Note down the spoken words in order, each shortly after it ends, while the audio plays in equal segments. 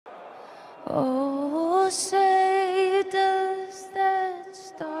Oh, say does that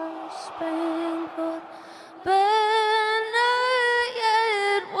star-spangled banner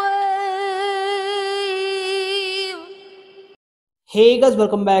yet wave? Hey guys,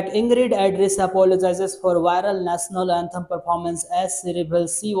 welcome back. Ingrid Andress apologizes for viral national anthem performance as cerebral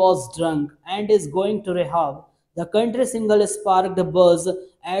she was drunk and is going to rehab. The country single sparked a buzz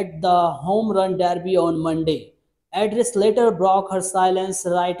at the home run derby on Monday. Andress later broke her silence,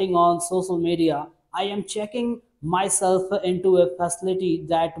 writing on social media, "I am checking myself into a facility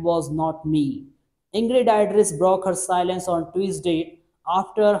that was not me." Ingrid Andress broke her silence on Tuesday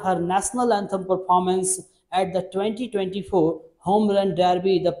after her national anthem performance at the 2024 Home Run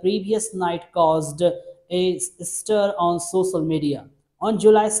Derby the previous night caused a stir on social media. On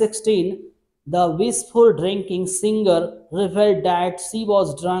July 16, the Wishful Drinking singer revealed that she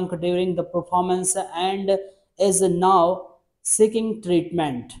was drunk during the performance and is now seeking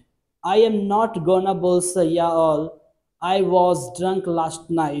treatment. "I am not gonna bullshit y'all. I was drunk last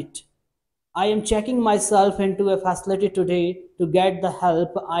night. I am checking myself into a facility today to get the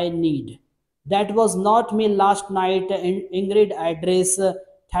help I need. That was not me last night," Ingrid Andress,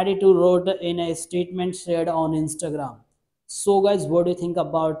 32, wrote in a statement shared on Instagram. So guys, what do you think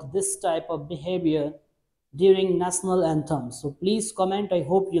about this type of behavior during national anthem? So please comment. I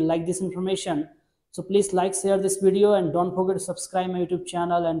hope you like this information. So please like, share this video, and don't forget to subscribe my YouTube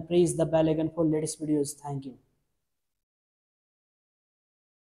channel and press the bell icon for latest videos. Thank you.